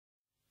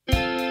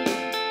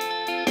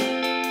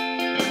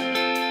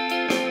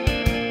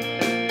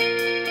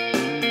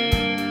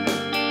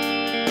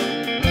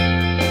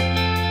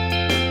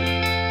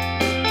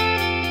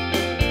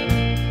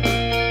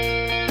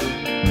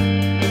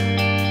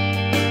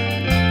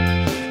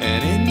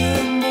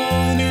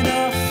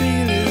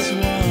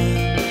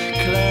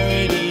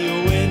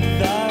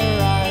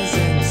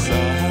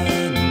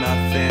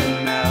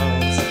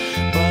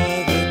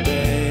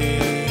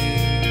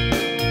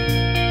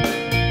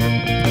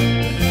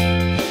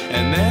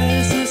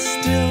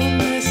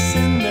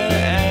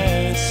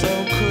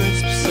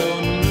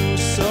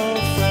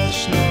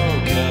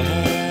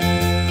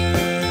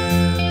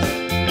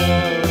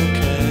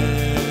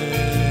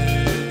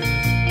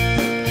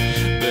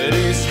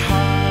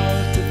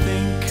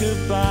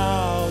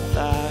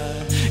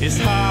it's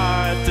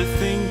hard to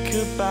think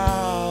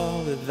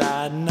about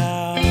that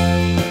now.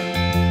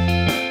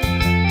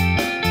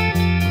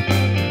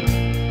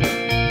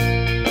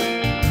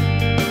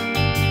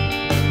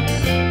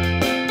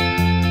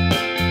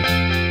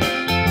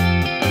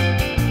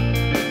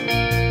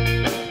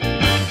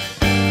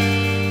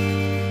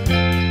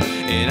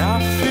 And I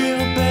feel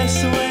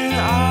best when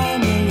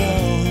I'm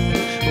alone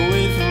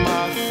with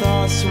my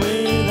thoughts,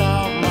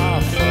 without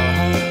my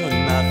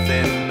phone,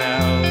 nothing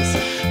else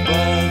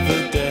but the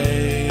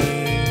day.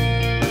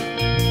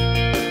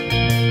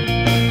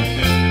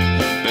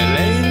 But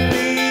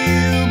lately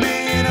you've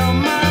been on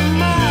my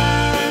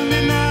mind,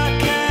 and I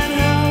can't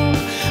help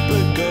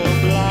but go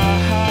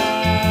blind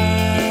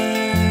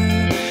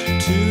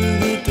to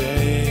the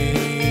day.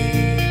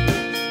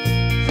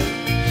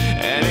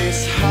 And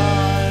it's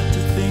hard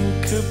to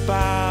think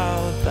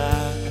about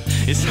that.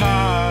 It's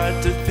hard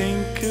to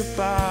think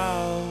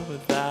about